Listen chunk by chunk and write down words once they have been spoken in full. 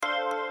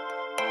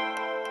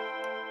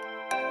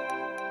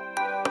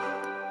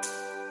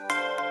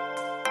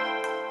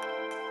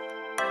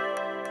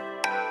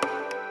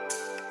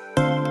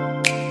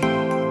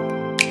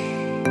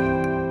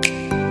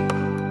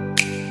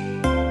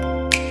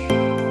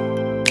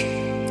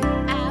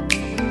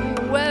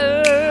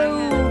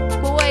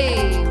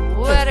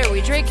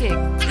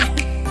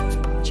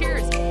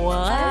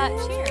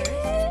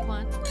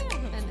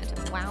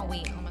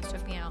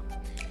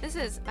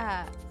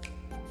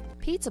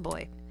Pizza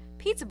Boy.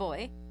 Pizza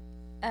Boy.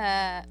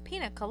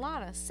 Pina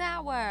colada,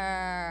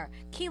 sour,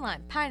 key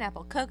lime,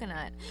 pineapple,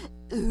 coconut.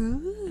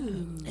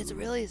 Ooh. It's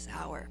really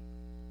sour.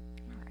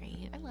 All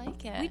right. I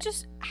like it. We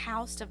just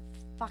housed a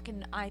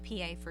fucking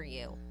IPA for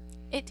you.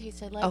 It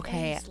tasted like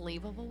Okay. a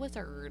sleeve of a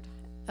wizard.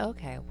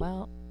 Okay,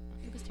 well,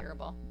 It was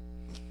terrible.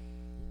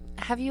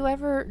 have you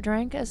ever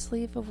drank a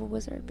sleeve of a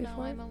wizard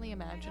before? No, I'm only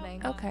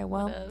imagining. Okay,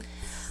 well, The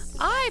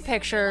I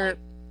picture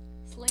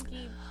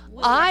slinky. I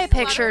There's a lot of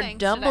pictured things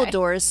today.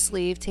 Dumbledore's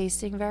sleeve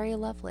tasting very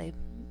lovely.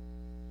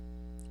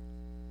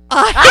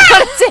 I'm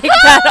gonna take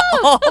that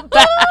all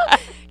back.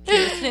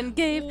 Kirsten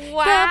gave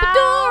Wow.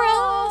 Dumbledore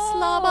a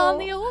slob on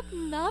the old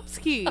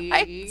knobski.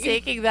 I'm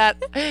taking that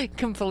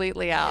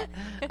completely out.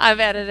 I'm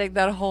editing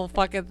that whole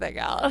fucking thing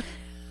out.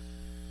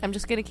 I'm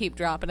just gonna keep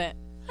dropping it.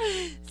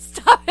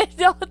 Stop it!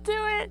 Don't do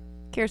it.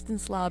 Kirsten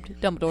slobbed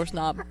Dumbledore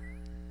snob.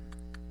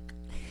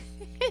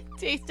 It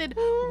tasted.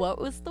 What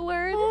was the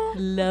word?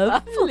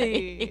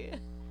 Lovely.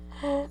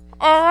 Oh,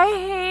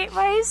 I hate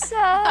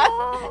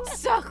myself. I'm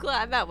so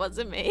glad that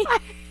wasn't me.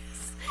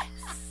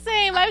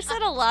 Same. I've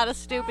said a lot of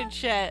stupid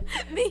shit.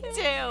 Me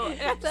too.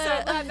 And I'm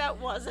so glad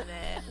that wasn't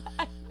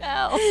it.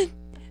 No.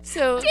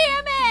 So,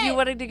 Damn it! you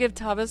wanting to give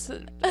Thomas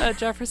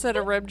Jefferson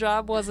a rim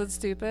job wasn't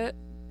stupid?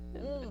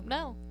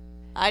 No.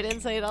 I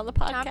didn't say it on the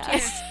Top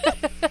podcast.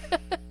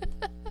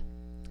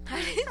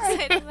 I didn't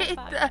say it on the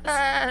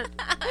podcast.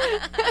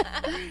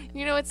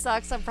 You know what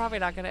sucks? I'm probably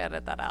not going to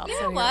edit that out. You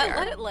so know here what? we are.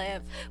 Let it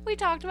live. We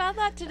talked about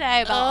that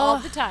today, about all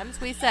the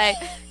times we say,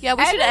 yeah,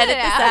 we should Edit edit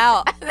it this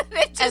out.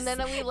 out. And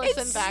then we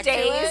listen back to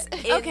stays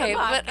it. in Okay, the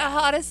but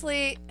podcast.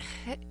 honestly,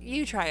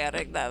 you try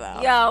editing that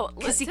out. Yo,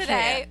 'Cause you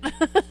today,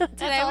 can't.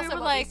 today we were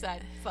like,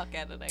 said, fuck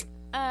editing.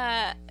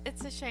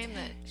 it's a shame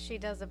that she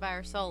does it by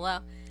her solo.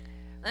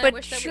 And I But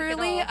wish that we could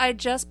truly, all- I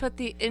just put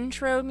the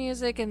intro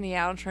music and the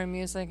outro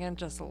music and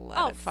just let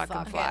Oh, it fucking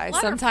fuck it. fly. Let her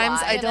Sometimes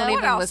fly, I you don't know? What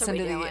even else are listen we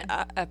to doing?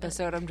 the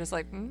episode. I'm just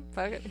like,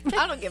 fuck it.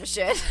 I don't give a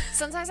shit.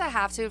 Sometimes I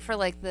have to for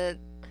like the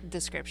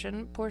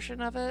description portion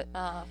of it.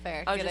 Oh,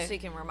 fair. Oh, Get just it. so you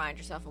can remind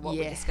yourself of what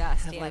we Yeah,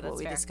 discussed. of, Yeah, like that's what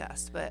we fair.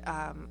 discussed. But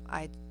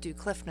I do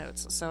cliff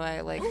notes, so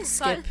I like Ooh,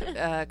 skip fun.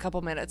 a couple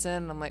minutes in.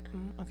 And I'm like,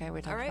 okay, we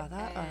All talked right. about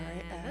that. All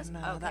right, and this- and,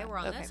 okay, that. we're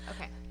on Okay. this.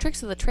 Okay.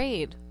 Tricks of the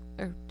trade.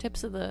 Or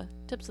tips of the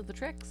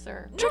tricks,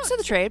 or Tricks of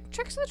the trade.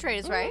 Tricks of the trade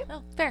is right.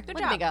 Oh, fair. Good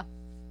Look at me job.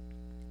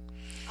 go.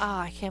 Oh,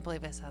 I can't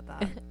believe I said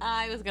that.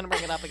 I was gonna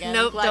bring it up again.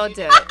 Nope, I'm don't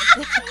glad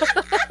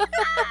do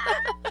it.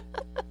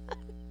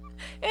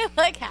 It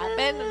like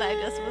happened, and I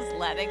just was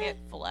letting it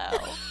flow.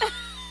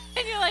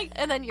 And you're like,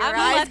 And then your I'm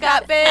eyes let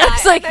got that big. fly.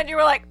 It's like- and then you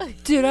were like,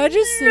 Did I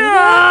just say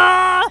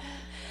that?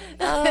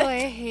 Oh, I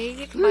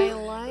hate my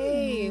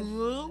life.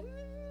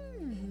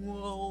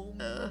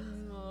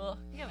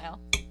 You know,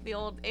 the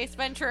old Ace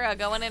Ventura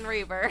going in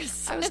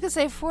reverse. I was gonna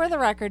say, for the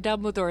record,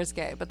 Dumbledore's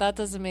gay, but that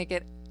doesn't make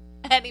it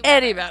Any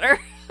any better.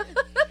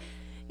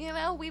 You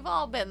know, we've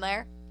all been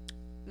there.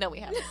 No, we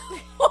haven't.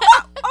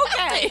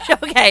 okay,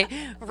 Okay,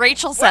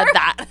 Rachel said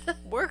that.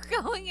 we're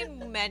going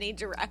in many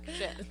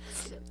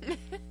directions.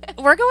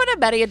 We're going in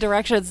many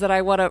directions that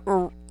I want to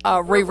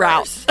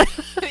reroute.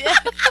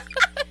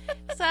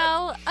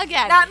 So,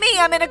 again. Not me.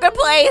 I'm in a good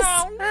place.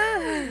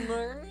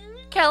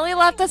 Kelly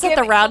left us at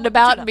the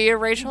roundabout, and me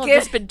and Rachel have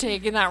just been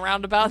taking that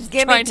roundabout and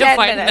Give me trying to 10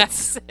 find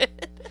minutes. an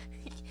exit.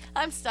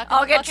 I'm stuck in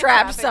I'll a get fucking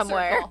trapped traffic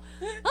somewhere. circle.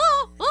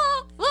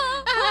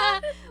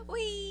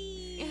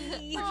 Wee.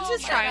 Oh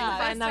Just my trying God.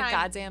 to find that Time.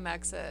 goddamn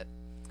exit.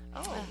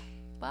 Oh,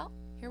 well,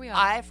 here we are.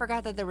 I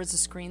forgot that there was a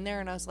screen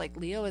there, and I was like,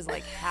 Leo is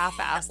like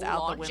half-assed out the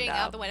Launching window.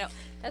 out the window.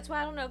 That's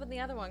why I don't open the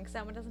other one, because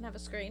that one doesn't have a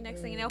screen.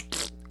 Next thing you know,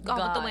 gone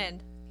with the Gone.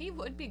 wind. He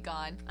would be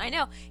gone. I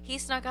know. He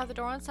snuck out the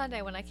door on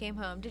Sunday when I came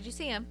home. Did you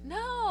see him? No.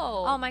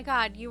 Oh my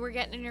God, you were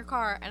getting in your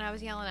car and I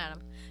was yelling at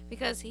him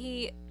because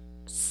he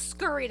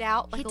scurried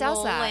out like He a does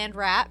little that. land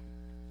rat.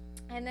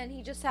 And then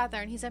he just sat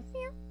there and he said,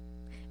 meow.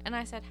 And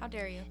I said, how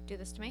dare you do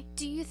this to me?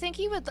 Do you think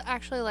he would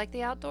actually like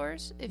the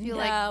outdoors if you No,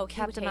 like he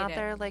kept would him hate out it.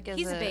 there? Like, as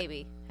He's a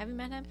baby. Have you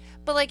met him?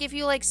 But like, if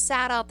you like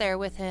sat out there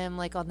with him,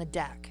 like on the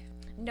deck.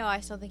 No,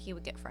 I still think he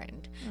would get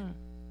frightened. Mm.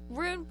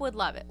 Rune would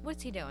love it.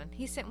 What's he doing?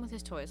 He's sitting with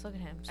his toys. Look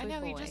at him. I Sweet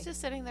know, he boy. just is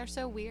sitting there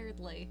so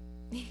weirdly.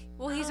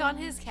 Well, he's on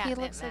his catnip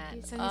looks like mat,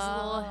 he's- so he's a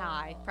little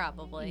high,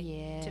 probably.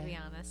 Yeah. To be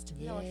honest.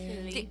 No,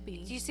 Do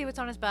sleepy. you see what's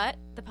on his butt?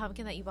 The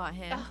pumpkin that you bought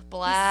him. Oh, So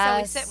bless.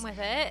 he's sitting with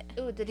it.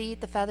 Ooh, did he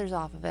eat the feathers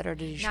off of it, or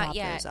did he Not chop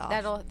yet. those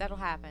off? That'll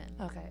happen.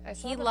 Okay. I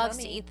saw He the loves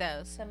mummy. to eat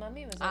those. The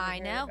mummy was. I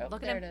know.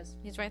 Look at him. It is.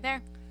 He's right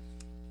there.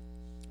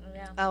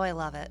 Yeah. Oh, I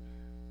love it.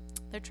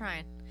 They're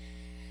trying.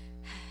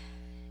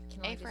 Can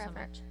only A do for so effort.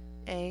 much.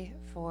 A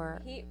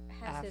for. He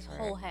has his effort.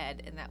 whole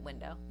head in that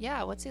window.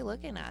 Yeah. What's he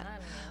looking I at? don't know.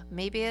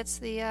 Maybe it's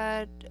the.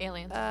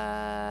 Aliens.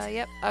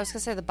 Yep. I was gonna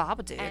say the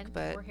Babadook, And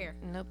but we're here.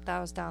 nope, that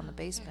was down in the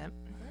basement.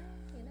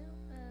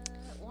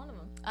 Well, one of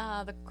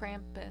them. The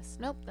Krampus.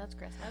 Nope, that's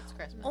Christmas. That's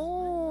Christmas.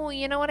 Oh,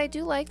 you know what? I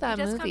do like that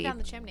He does come movie. down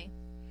the chimney.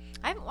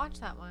 I haven't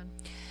watched that one.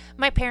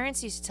 My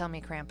parents used to tell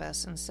me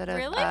Krampus instead of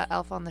Really?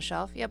 Elf on the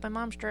Shelf. Yeah, my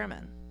mom's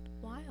German,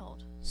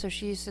 Wild. so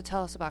she used to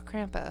tell us about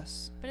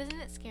Krampus. But isn't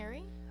it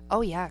scary?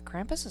 Oh yeah,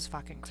 Krampus is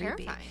fucking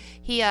creepy.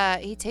 Terrifying.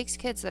 He takes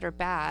kids that are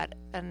bad,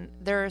 and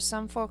there are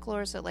some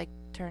folklores that like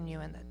turn you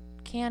into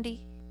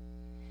candy,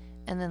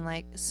 and then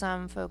like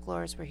some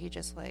folklores where he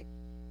just like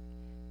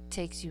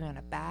takes you in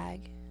a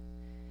bag,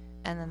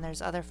 and then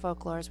there's other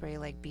folklores where he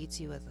like beats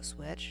you with a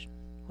switch,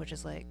 which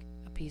is like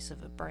a piece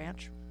of a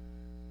branch.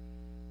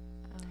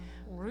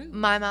 Rude.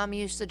 My mom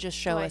used to just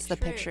show Dwight us the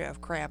Schrute. picture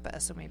of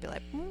Krampus, and we'd be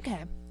like,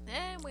 okay.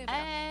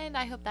 And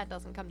I hope that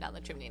doesn't come down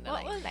the chimney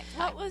tonight.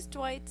 What was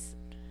Dwight's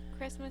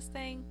Christmas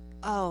thing?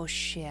 Oh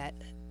shit.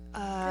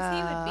 Because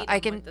he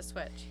would beat him with the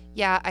switch.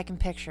 Yeah, I can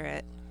picture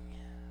it.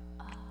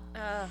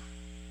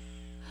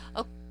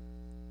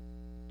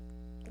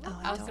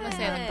 I was don't going to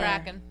say the remember.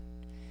 Kraken.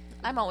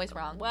 I'm always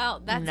wrong.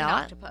 Well, that's Not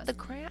an octopus. the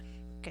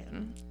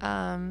Kraken.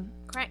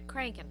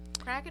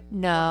 Kraken?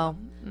 No.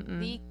 Mm-mm.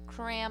 The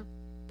Krampus.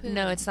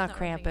 No, it's not Not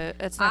what I'm Krampus.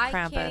 It's not I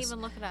Krampus. can't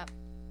even look it up.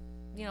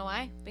 You know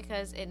why?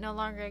 Because it no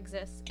longer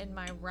exists in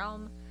my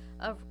realm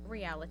of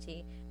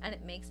reality, and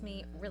it makes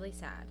me really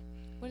sad.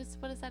 What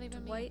does that even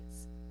mean?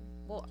 Dwight's.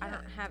 Well, I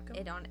don't have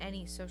it on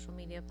any social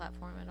media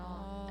platform at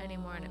all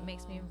anymore, and it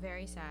makes me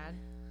very sad.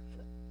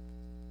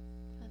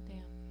 God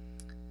damn.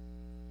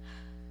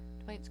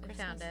 Dwight's I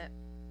Christmas. found it.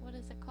 What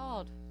is it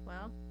called?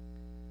 Well,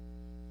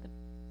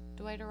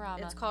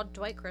 Dwightorama. it's called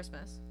Dwight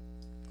Christmas.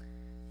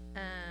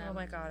 Oh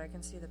my god, I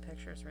can see the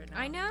pictures right now.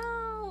 I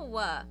know.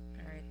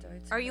 Alright,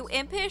 Dwight's Are you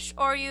impish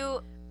or are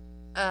you?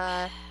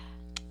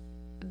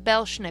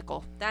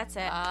 Belschnickel. That's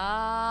it.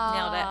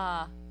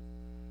 Ah.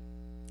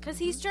 Because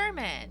he's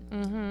German.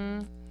 Mm-hmm.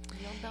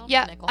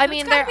 Yeah, Nickel. I So mean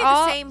it's gotta they're be the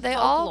all same they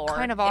all folklore,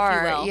 kind of if you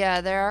are. will.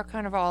 Yeah, they are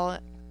kind of all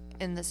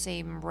in the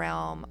same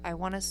realm. I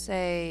want to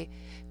say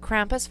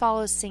Krampus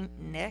follows Saint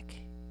Nick.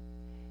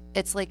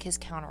 It's like his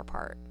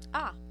counterpart.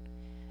 Ah,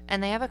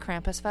 And they have a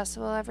Krampus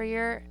festival every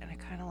year, and it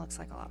kind of looks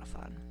like a lot of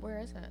fun where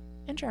is it?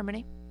 in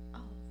Germany. Oh,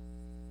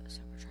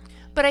 super traveling.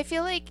 But I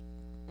feel like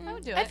I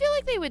would do I it. feel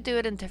like they would do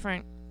it in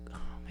different. Oh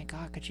my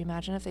god, could you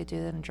imagine if they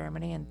do that in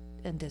Germany and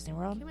in Disney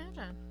World? Can you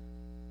imagine?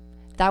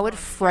 That would Oh,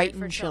 it's great frighten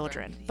for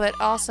children. children. But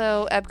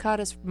also, Epcot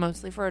is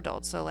mostly for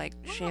adults, so like,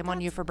 Well, shame on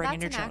you for bringing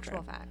your that's an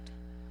children. actual fact.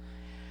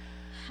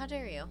 How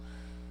dare you?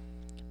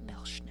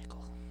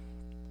 Belschnickel.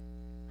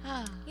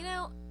 You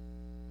know,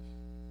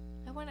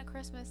 I went at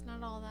Christmas,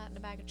 not all that in a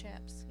bag of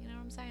chips. You know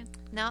what I'm saying?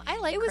 No, I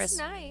like It was Chris.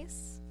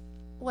 nice.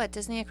 What,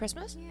 Disney at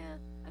Christmas? Yeah,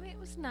 I mean, it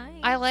was nice.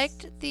 I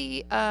liked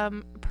the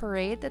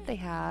parade that they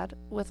had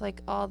with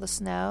like all the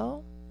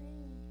snow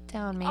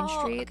down Main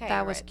Street. Okay, that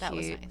you're was right.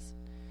 cute. That was nice.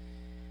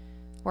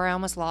 Where I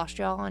almost lost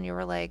y'all, and you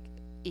were like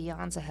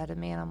eons ahead of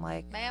me, and I'm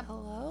like, Ma'am.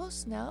 hello,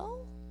 snow?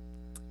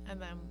 And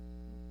then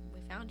we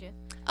found you.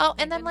 Oh,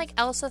 Thank and then goodness. like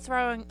Elsa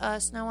throwing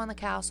snow on the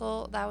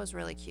castle. That was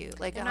really cute.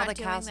 Like They're how not the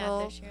doing castle.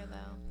 that this year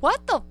though,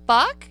 What the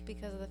fuck?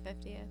 because of the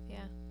 50th. Yeah,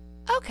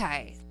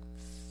 Okay.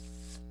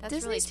 that's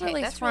Disney's really,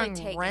 really that's throwing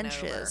taking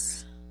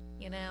wrenches.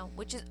 Over, you know,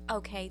 which is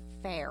okay,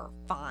 fair,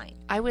 fine.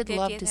 I would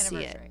love 50th to see it.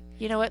 anniversary.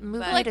 You know what?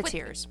 Move But- me Like to with-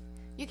 tears.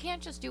 You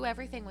can't just do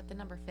everything with the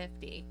number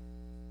 50.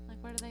 Like,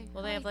 what are they?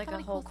 Well, they have like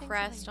a whole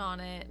crest on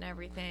it and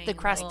everything. The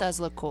crest Well, does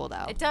look cool,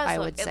 though. It does. I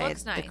look, would it say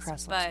looks nice, the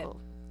crest but looks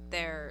cool.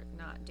 they're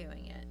not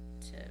doing it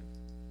to,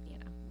 you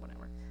know,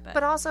 whatever.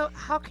 But also,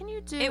 how can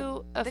you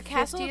do a the 50th?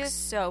 castle looks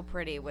so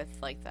pretty with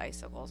like the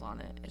icicles on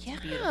it. It's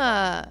beautiful.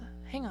 Yeah.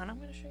 Hang on, I'm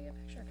going to show you a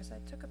picture because I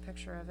took a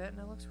picture of it and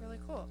it looks really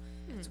cool.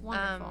 It's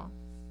wonderful.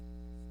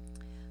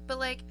 But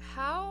like,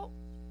 how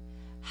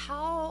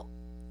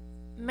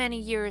many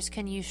years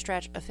can you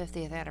stretch a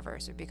 50th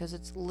anniversary? Because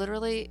it's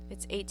literally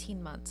It's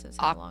 18 months is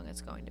how long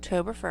it's going to be.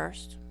 October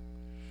 1st.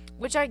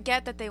 Which I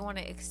get that they want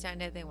to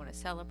extend it, they want to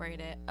celebrate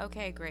it.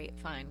 Okay, great,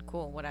 fine,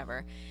 cool,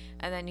 whatever.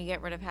 And then you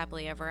get rid of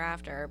Happily Ever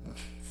After.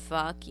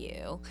 Fuck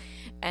you.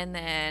 And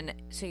then,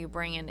 so you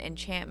bring in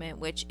Enchantment,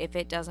 which if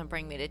it doesn't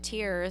bring me to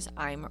tears,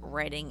 I'm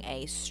writing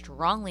a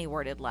strongly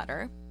worded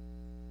letter.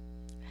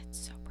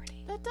 It's so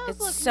pretty. That does It's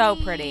look so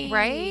neat. pretty.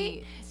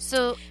 Right?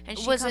 So And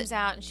she was comes it,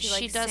 out and she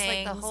like does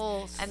sings, like the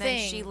whole and thing.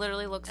 then she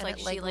literally looks and like it,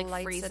 she like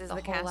lights it freezes the the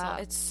whole castle.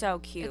 out. It's so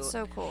cute. It's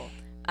so cool.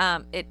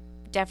 It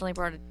definitely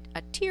brought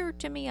a tear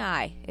to me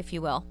eye, if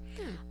you will.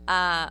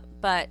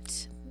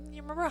 But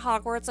You remember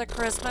Hogwarts at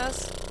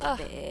Christmas?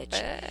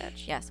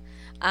 bitch. Yes.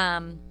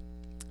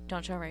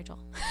 Don't show Rachel.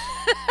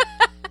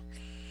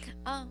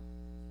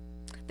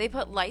 They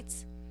put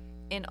lights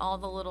in all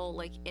the little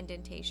like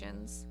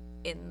indentations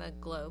in the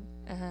globe,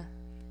 Uh-huh.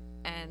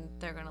 and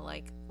they're gonna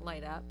like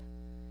light up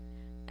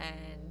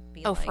and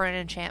be Oh, like, for an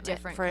enchantment,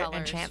 different for colors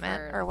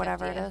enchantment for or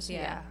whatever it 50th, is.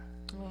 yeah.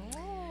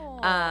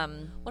 Oh.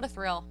 What a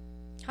thrill.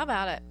 How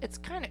about it?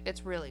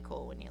 It's really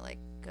cool when you like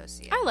go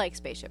see it. I like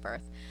Spaceship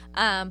Earth.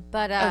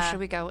 But Oh, should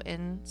we go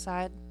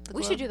inside?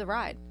 we should do the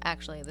ride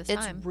actually this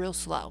It's time. real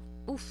slow.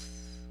 Oof.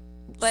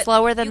 But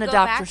Slower than you the go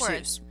Dr.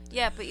 backwards. Seuss.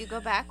 Yeah, but you go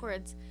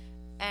backwards,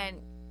 and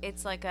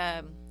it's like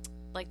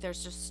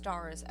there's just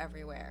stars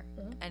everywhere,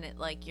 and it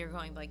like you're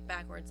going like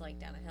backwards like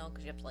down a hill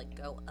because you have to like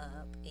go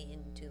up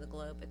into the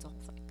globe. It's a whole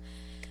thing.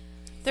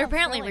 They're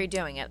apparently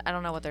redoing it. I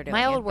don't know what they're doing.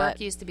 My old it, work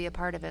but used to be a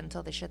part of it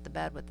until they shit the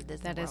bed with the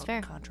Disney That is World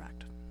fair.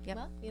 contract. Yep.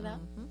 Well, you know,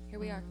 here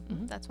we are.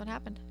 That's what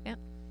happened. Yeah.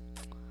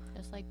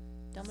 Just like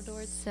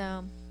Dumbledore's.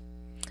 So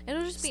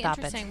it'll just be Stop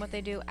it. interesting what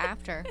they do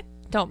after.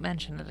 Don't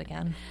mention it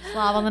again.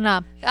 Slob on the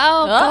knob.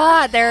 Oh,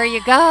 God. There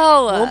you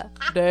go.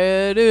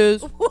 There it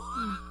is.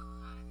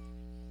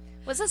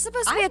 Was this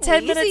supposed to be a I'm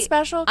 10-minute wheezy.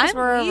 special? Because I'm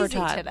we're over wheezy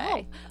time.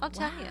 today. I'll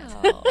tell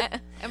Wow. you.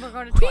 And we're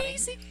going to 20.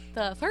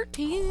 The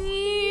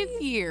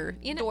 13th year.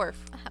 You know- Dwarf.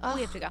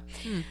 We have to go.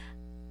 I'd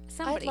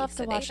Somebody love to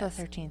said watch the 8 us.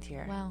 13th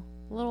year. Wow.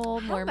 Little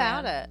old How merman.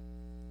 about it?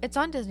 It's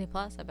on Disney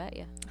Plus, I bet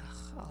you.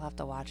 I'll have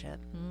to watch it.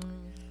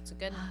 It's a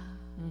good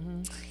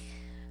one.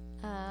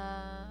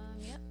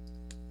 Yep.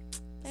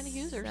 Any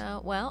users?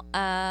 So, well,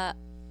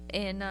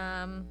 in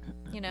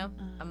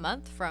a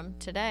month from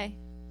today,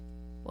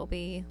 we'll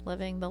be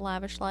living the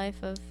lavish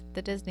life of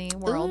the Disney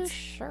World. Ooh,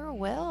 sure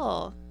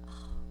will.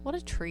 What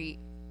a treat.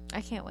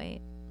 I can't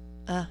wait.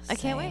 I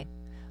can't wait.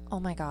 Oh,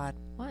 my God.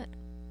 What?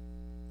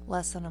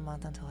 Less than a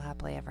month until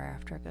Happily Ever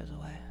After goes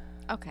away.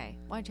 Okay,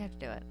 why'd you have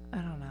to do it? I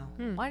don't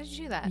know. Why did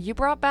you do that? You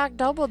brought back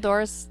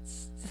Dumbledore's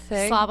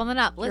thing. Slob on the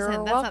knob. Listen,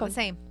 You're that's not welcome. the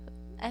same.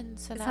 And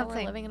so It's now not we're the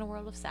same. living in a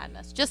world of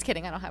sadness. Just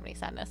kidding. I don't have any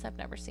sadness. I've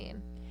never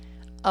seen.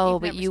 Oh,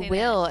 You've but never you seen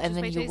will, it. and Just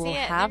then wait till you see will it,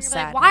 and then have you're gonna be sadness.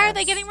 like, Why are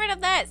they getting rid of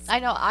this? I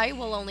know. I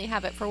will only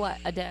have it for what?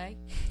 A day?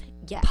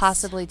 Yes.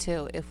 Possibly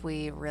two, if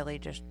we really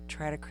just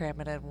try to cram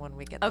it in when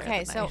we get there. Okay,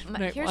 the so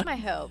night here's one. my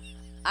hope.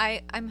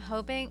 I'm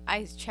hoping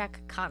I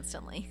check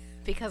constantly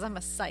because I'm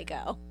a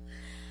psycho.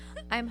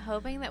 I'm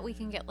hoping that we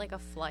can get like a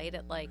flight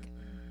at like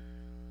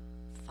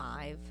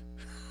 5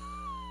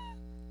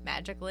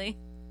 magically,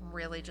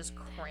 really just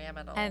cram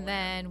it all. and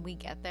then we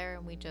get there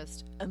and we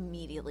just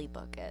immediately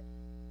book it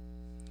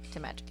to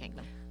Magic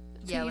Kingdom.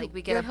 yeah, So like you-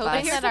 we get you're a hoping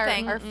bus. Here's that the our,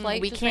 thing. our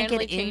flight We just can't get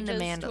randomly into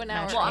changes to an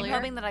hour Magic Well, I'm earlier.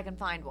 hoping that I can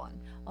find one.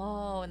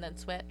 Oh, and then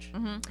switch.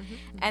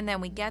 And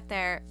then we get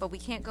there, but we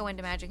can't go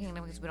into Magic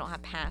Kingdom because we don't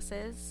have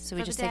passes. So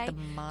we for just the take the day.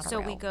 monorail.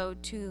 So we go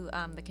to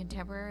the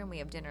Contemporary and we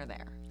have dinner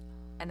there,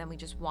 and then we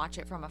just watch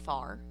it from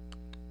afar.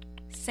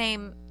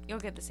 Same, you'll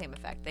get the same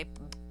effect. They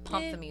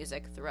pump the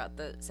music throughout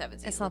the Seven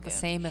Seas It's not the Lagoon.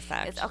 same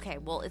effect. It's okay.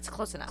 Well, it's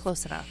close enough.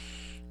 Close enough.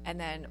 And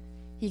then,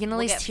 You can at We'll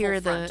least get hear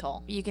full the.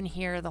 frontal. You can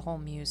hear the whole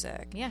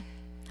music. yeah.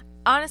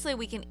 Honestly,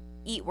 we can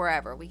eat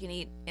wherever. We can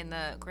eat in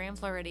the Grand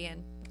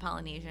Floridian, the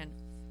Polynesian,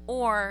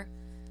 or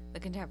the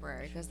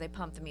Contemporary because they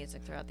pump the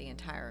music throughout the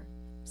entire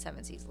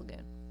Seven Seas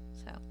Lagoon.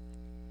 So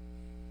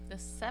The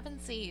 7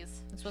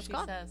 Seas. That's what it's she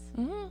called. says.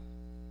 Mm-hmm.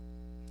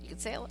 you can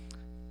sail it.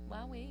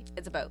 Wow, wait.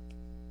 It's a boat.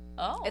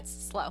 Oh. It's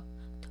slow.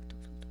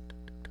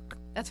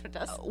 That's what it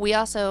does. We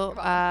also,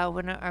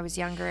 when I was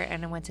younger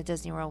and I went to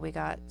Disney World, we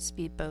got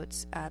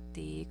speedboats at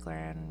the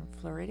Grand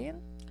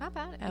Floridian. How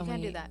about it? And You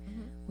can we- do that.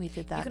 We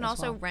did that. You can as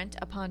also well. rent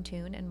a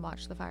pontoon and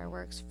watch the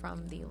fireworks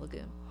from the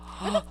lagoon.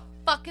 Where the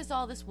fuck is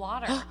all this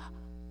water?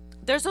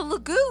 There's a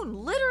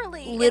lagoon,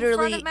 literally in front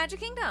Literally of Magic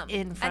Kingdom.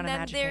 in front and of then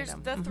Magic there's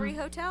Kingdom. the 3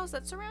 hotels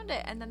that surround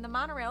it, and then the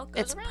monorail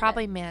goes It's around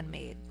probably it.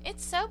 man-made.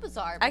 It's so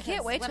bizarre. I can't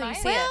because wait when till you I-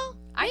 see it. Well,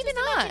 I maybe just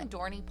not. imagine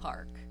Dorney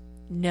Park.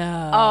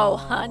 No. Oh,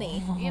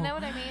 honey. You know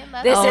what I mean?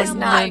 That's This what is I'm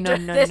not.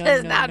 like. This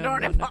is not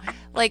Dorney Park.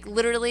 Like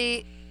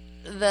literally,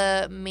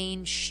 the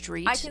main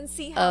street. I can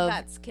see how of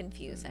that's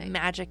confusing.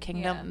 Magic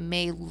Kingdom Yeah.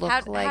 may look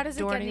How, like how does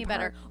it Dorney get any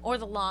better? Park. Or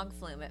the long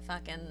flume at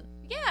fucking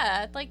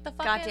Yeah, like the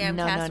fucking goddamn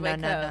No, no, Castaway no,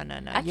 no, Cove. no, no,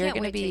 no. I You're can't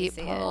gonna wait till be you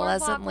see it.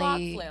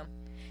 pleasantly. flume.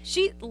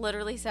 She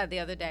literally said the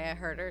other day, I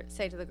heard her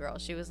say to the girl,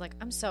 she was like,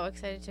 I'm so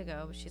excited to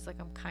go. But she's like,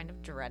 I'm kind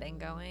of dreading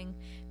going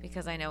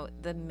because I know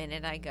the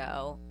minute I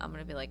go, I'm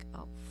going to be like,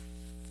 oh,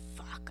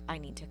 fuck, I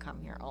need to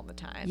come here all the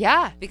time.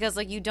 Yeah, Because,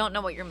 like, you don't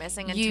know what you're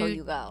missing until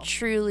you go.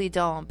 Truly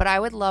don't. But I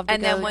would love to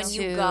And go then when to.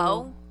 you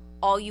go,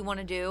 all you want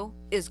to do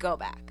is go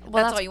back.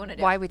 Well, that's all you want to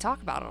do. Why we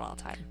talk about it all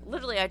the time.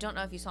 Literally, I don't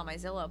know if you saw my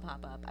Zillow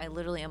pop up. I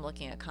literally am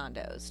looking at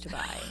condos to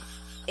buy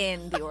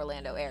in the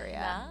Orlando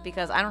area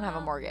because I don't have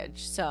a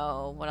mortgage.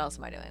 So what else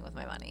am I doing with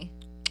my money?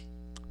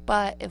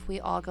 But if we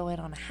all go in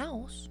on a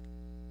house.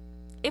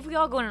 If we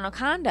all go in a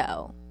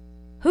condo,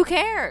 who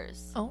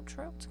cares? Oh,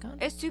 true. It's good.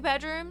 It's 2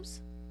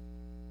 bedrooms.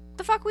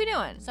 The fuck we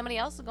doing? Somebody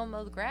else is gonna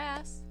mow the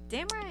grass.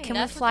 Damn right. Can we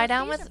that's what fly those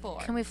down fees with? are for.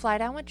 Can we fly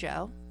down with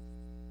Joe?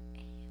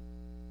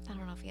 I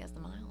don't know if he has the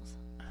miles.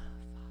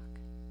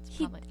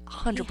 He Probably-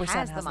 100% he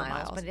has has the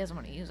miles, but he doesn't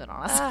want to use it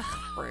on us.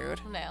 Ugh,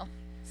 rude. No,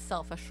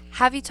 selfish.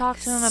 Have you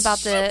talked to him about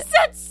the?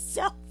 That's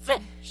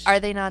selfish. Are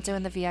they not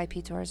doing the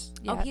VIP tours?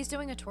 Oh, yet? he's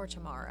doing a tour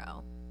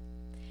tomorrow.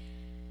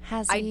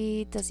 Has I-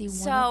 he? Does he want?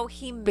 So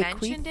he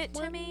bequeath mentioned it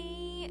to one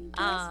me,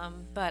 to us?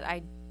 but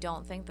I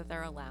don't think that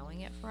they're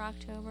allowing it for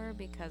October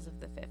because of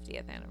the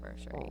 50th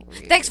anniversary. Oh,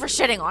 really? Thanks for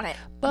shitting on it,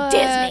 But-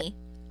 Disney.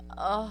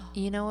 Oh,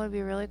 You know what would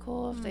be really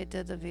cool if they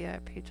did the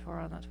VIP tour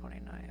on the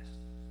 29th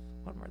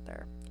when we're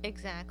there,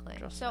 Exactly.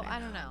 Just So me. I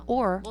don't know.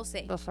 or We'll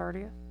see. the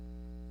 30th.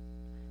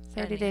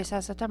 30 Ending days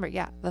past September.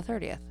 Yeah, the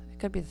 30th. It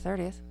could be the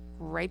 30th,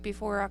 right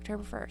before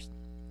October 1st.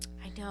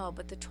 I know,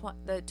 but the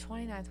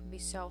 29th would be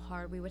so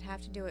hard. We would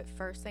have to do it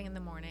first thing in the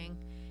morning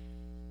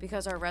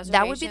because our reservations.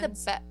 That would be the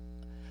best.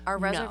 Our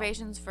No.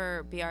 reservations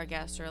for Be Our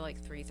Guest are like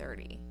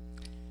 3:30.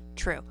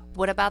 True.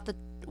 What about the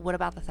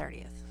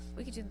 30th?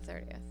 We could do the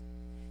 30th.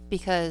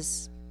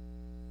 Because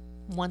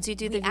once you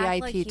do the We act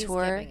VIP like he's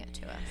tour, giving it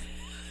to us.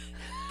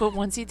 but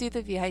once you do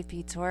the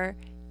VIP tour,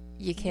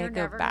 you can't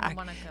go never gonna back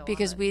wanna go on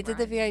because it, we did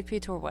the right.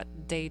 VIP tour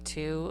day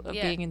 2 of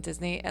Yeah. being in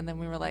Disney, and then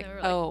we were like, we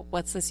were like, oh,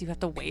 what's this? You have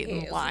to wait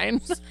in "Ew."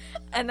 line.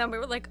 And then we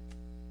were like,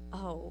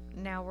 oh,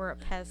 now we're a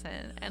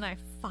peasant, and I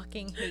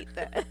fucking hate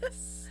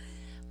this.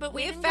 But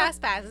we have didn't go-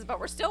 fast passes, but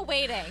we're still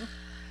waiting.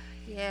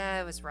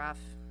 Yeah, it was rough.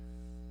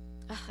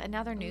 Ugh, and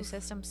now their new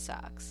system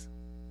sucks.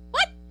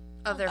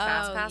 Of their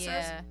fast Oh, passes.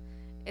 yeah.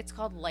 It's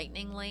called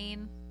Lightning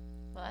Lane.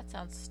 Well, that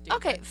sounds stupid.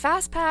 Okay,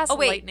 fast pass. Oh,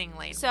 wait. Lightning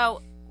lane.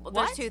 So there's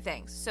What? two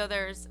things. So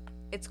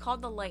it's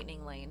called the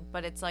Lightning Lane,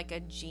 but it's like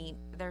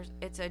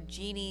it's a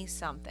genie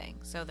something.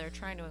 So they're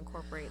trying to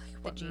incorporate the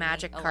What, genie.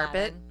 magic Aladdin.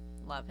 carpet?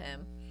 Love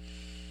him.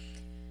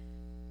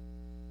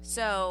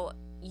 So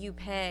you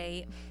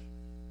pay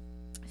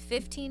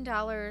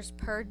 $15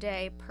 per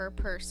day per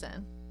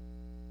person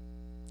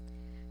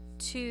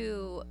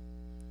to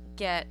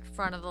get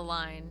front of the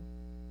line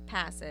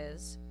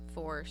passes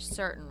for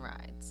certain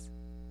rides.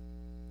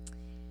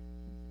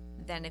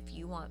 Then if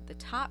you want the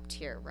top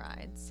tier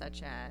rides,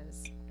 such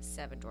as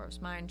Seven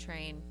Dwarfs Mine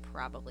Train,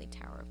 probably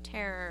Tower of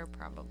Terror,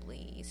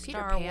 probably Peter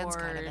Star Pan's Wars.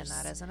 kind of in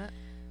that, isn't it?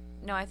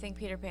 No, I think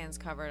Peter Pan's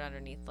covered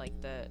underneath like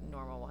the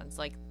normal ones,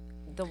 like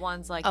the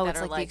ones like Oh, that it's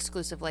are like the like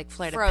exclusive, like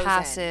Flight Frozen. of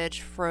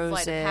Passage, Frozen,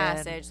 Flight of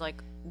Passage,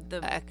 like the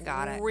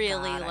got it,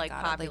 really got it, like got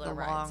it. popular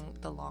like rides.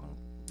 the long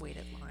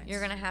waited lines.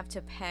 You're gonna have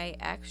to pay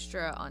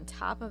extra on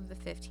top of the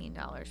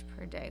 $15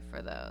 per day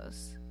for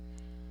those,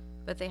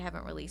 but they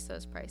haven't released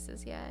those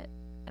prices yet,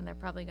 and they're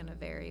probably gonna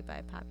vary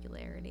by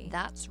popularity.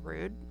 That's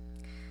rude.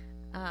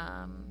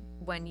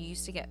 When you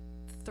used to get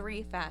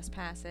 3 fast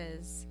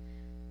passes,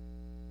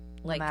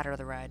 No like matter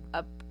the ride.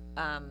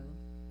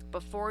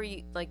 before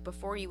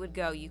you would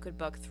go, you could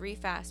book 3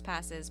 fast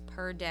passes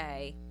per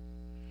day,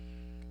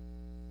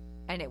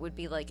 and it would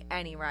be like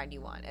any ride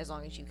you want as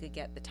long as you could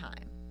get the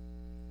time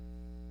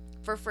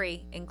for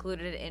free,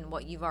 included in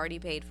what you've already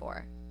paid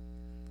for.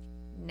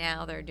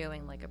 Now they're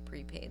doing like a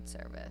prepaid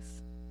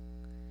service,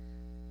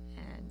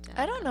 and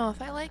I don't know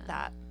if I like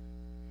that.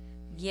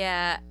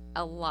 Yeah,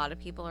 a lot of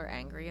people are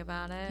angry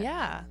about it.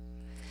 Yeah.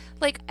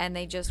 Like, And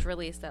they just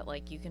released that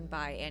like you can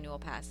buy annual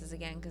passes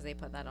again because they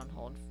put that on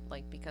hold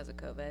like because of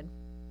COVID.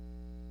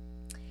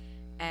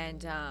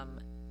 And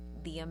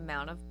the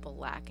amount of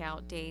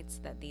blackout dates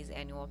that these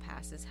annual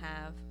passes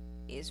have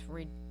is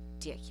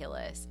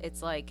ridiculous.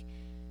 It's like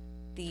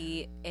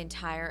the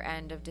entire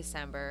end of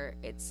December,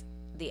 it's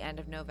the end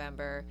of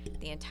November,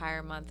 the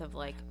entire month of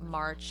like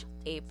March,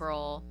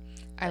 April.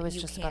 I was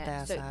You just about to can't-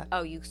 ask so, that.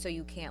 Oh, so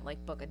you can't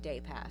like book a day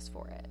pass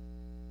for it,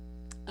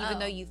 even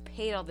though Oh. you've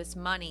paid all this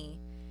money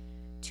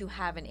to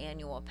have an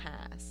annual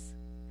pass.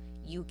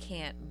 You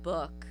can't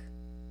book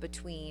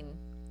between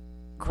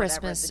whatever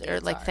Christmas the or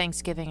dates like are.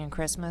 Thanksgiving and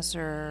Christmas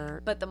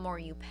or But the more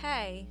you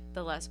pay,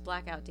 the less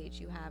blackout dates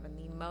you have, and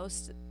the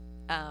most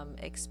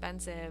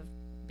expensive.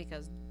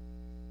 Because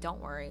don't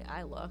worry,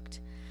 I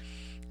looked.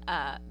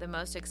 The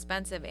most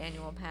expensive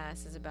annual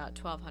pass is about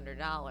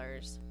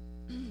 $1,200.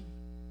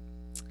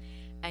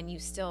 And you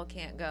still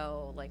can't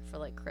go like for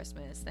like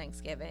Christmas,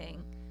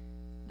 Thanksgiving.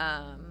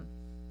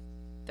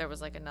 There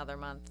was like another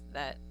month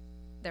that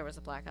there was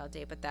a blackout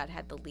date, but that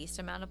had the least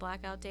amount of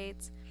blackout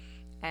dates.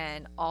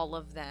 And all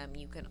of them,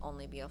 you can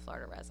only be a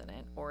Florida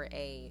resident or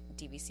a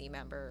DVC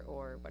member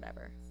or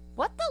whatever.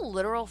 what the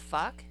literal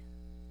fuck?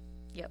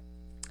 Yep.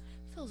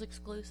 Feels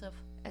exclusive.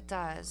 It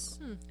does.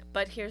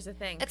 But here's the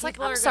thing. It's like,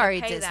 people I'm are gonna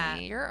sorry, pay Disney.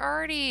 that. You're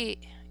already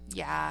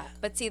yeah.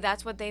 But see,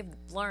 that's what they've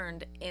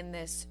learned in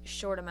this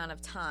short amount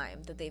of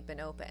time that they've been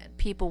open.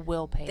 People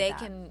will pay They that.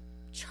 can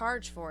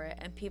charge for it,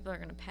 and people are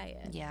going to pay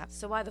it. Yeah.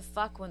 So why the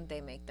fuck wouldn't they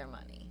make their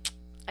money?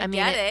 I mean,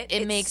 get it-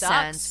 it. it makes sucks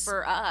sense.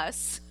 for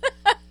us,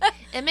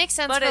 It makes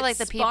sense but for it's like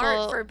the smart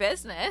people for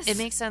business. It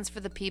makes sense for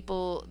the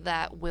people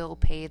that will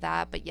pay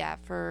that, but yeah,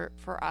 for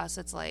us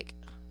it's like,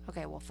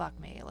 okay, well fuck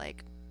me.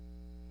 Like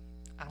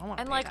I don't want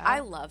to and pay like that. I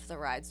love the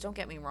rides. Don't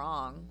get me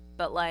wrong,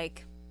 but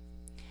like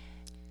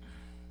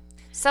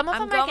Some of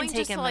I'm them I going can take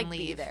just them to like and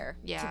leave. be there.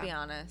 Yeah. To be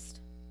honest,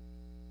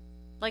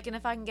 like, and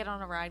if I can get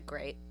on a ride,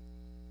 great.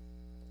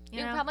 You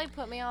You'd know? probably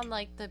put me on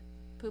like the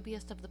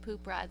poopiest of the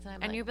poop rides, and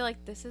I'm and like, you'd be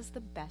like, "This is the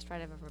best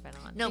ride I've ever been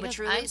on." No, but because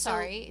truly, I'm so-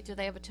 sorry. Do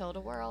they have a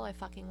Tilt-A-Whirl? I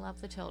fucking love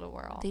the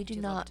Tilt-A-Whirl. They do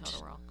Do love not. the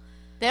Total Whirl.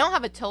 They don't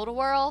have a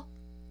Tilt-A-Whirl?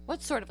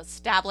 What sort of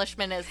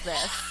establishment is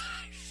this?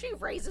 She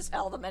raises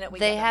hell the minute we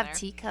They get in have there.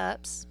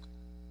 teacups, Oh,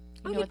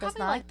 You know you'd what that's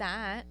probably not? like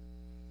that.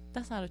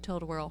 That's not a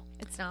Tilt-A-Whirl.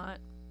 It's not.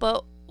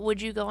 but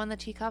would you go on the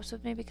teacups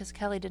with me? Because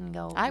Kelly didn't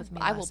go with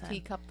me I will last time.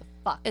 teacup the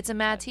fuck. It's a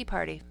mad tea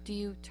party. Do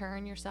you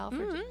turn yourself? Or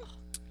Mhm.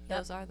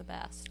 Those are the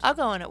best. I'll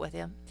go on it with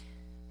you.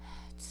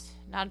 It's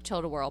not a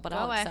Tilt-A-Whirl, but Go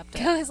I'll away. accept it.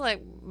 Kelly's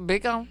like,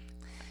 big on.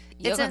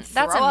 You're It's gonna in,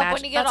 that's throw in up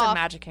when you get that's in off.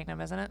 Magic Kingdom,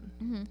 isn't it?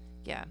 Mhm.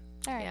 Yeah.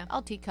 All right, Yeah.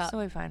 I'll teacup. So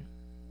we'll be fine.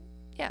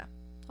 Yeah.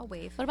 I'll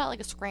wave. What about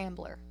like a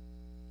scrambler?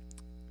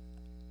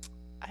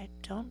 I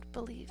don't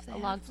believe they A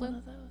have log one flume?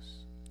 of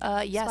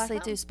those. Yes, Splash they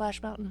Mountain? do.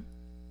 Splash Mountain.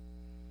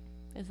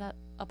 Is that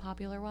a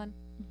popular one?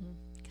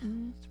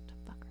 Mhm.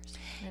 Fuckers.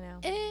 I know.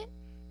 Is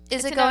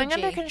It's it an going OG.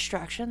 under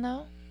construction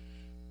though?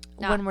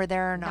 when we're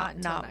there or Not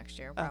not? until next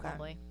year,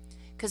 probably.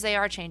 Because they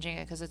are changing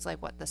it. Because it's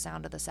like what the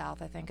Sound of the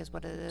South, I think, is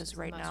what it is It's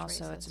right the now. most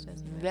So it's racist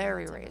Disney movie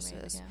very that's ever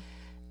made, racist.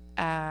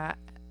 yeah.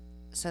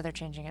 So they're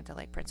changing it to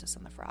like Princess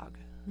and the Frog.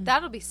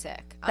 That'll be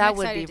sick. I'm That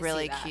would excited be to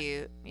really see that.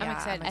 cute. I'm Yeah,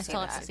 excited. I still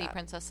have to see that.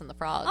 Princess and the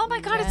Frog. Oh my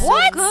god, it's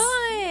What? so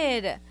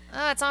good.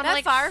 It's on That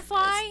like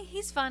Firefly,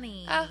 he's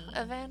funny.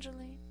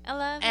 Evangeline. I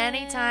love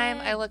Anytime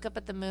it. I look up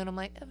at the moon, I'm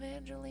like,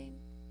 Evangeline.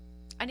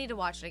 I need to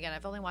watch it again.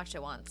 I've only watched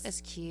it once.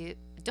 It's cute.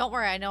 Don't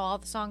worry, I know all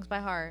the songs by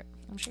heart.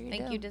 I'm sure you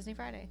Thank do. you, Disney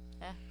Friday.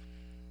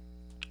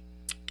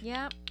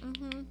 Yeah.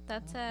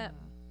 That's it.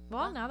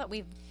 Well, now that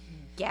we've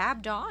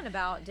gabbed on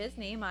about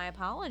Disney, my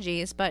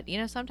apologies, but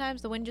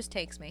sometimes the wind just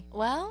takes me.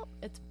 Well,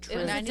 it was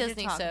And I a need to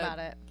Disney talk sode, about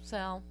it.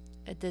 so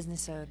A Disney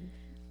sode.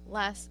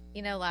 Last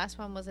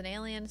one was an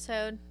Alien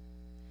sode.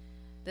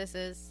 This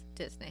is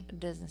Disney. A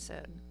Disney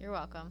sode. You're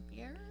welcome.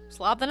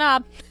 Slob the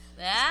knob.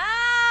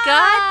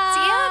 God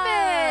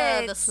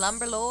damn it! The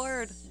Slumber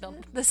Lord.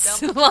 The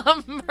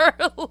slumber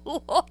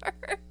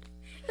lord.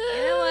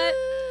 You know what?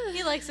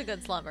 He likes a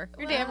good slumber.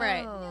 You're damn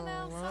right.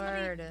 Oh,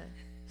 Lord.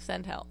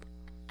 Send help.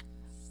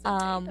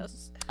 I'm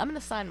gonna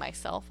sign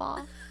myself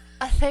off.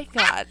 Thank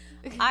God.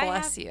 I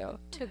Bless have- you.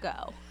 To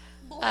go.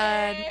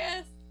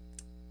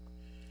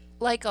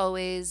 Like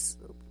always,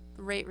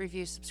 rate,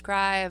 review,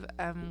 subscribe.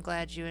 I'm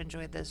glad you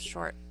enjoyed this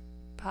short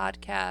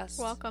podcast.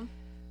 Welcome.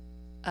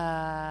 We'll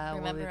be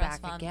Remember us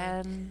back fondly.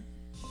 again.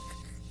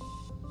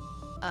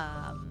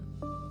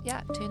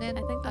 Yeah, tune in.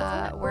 I think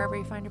that's it. Wherever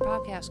you find your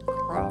podcast.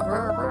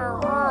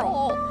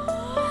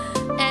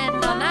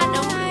 And on that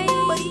note,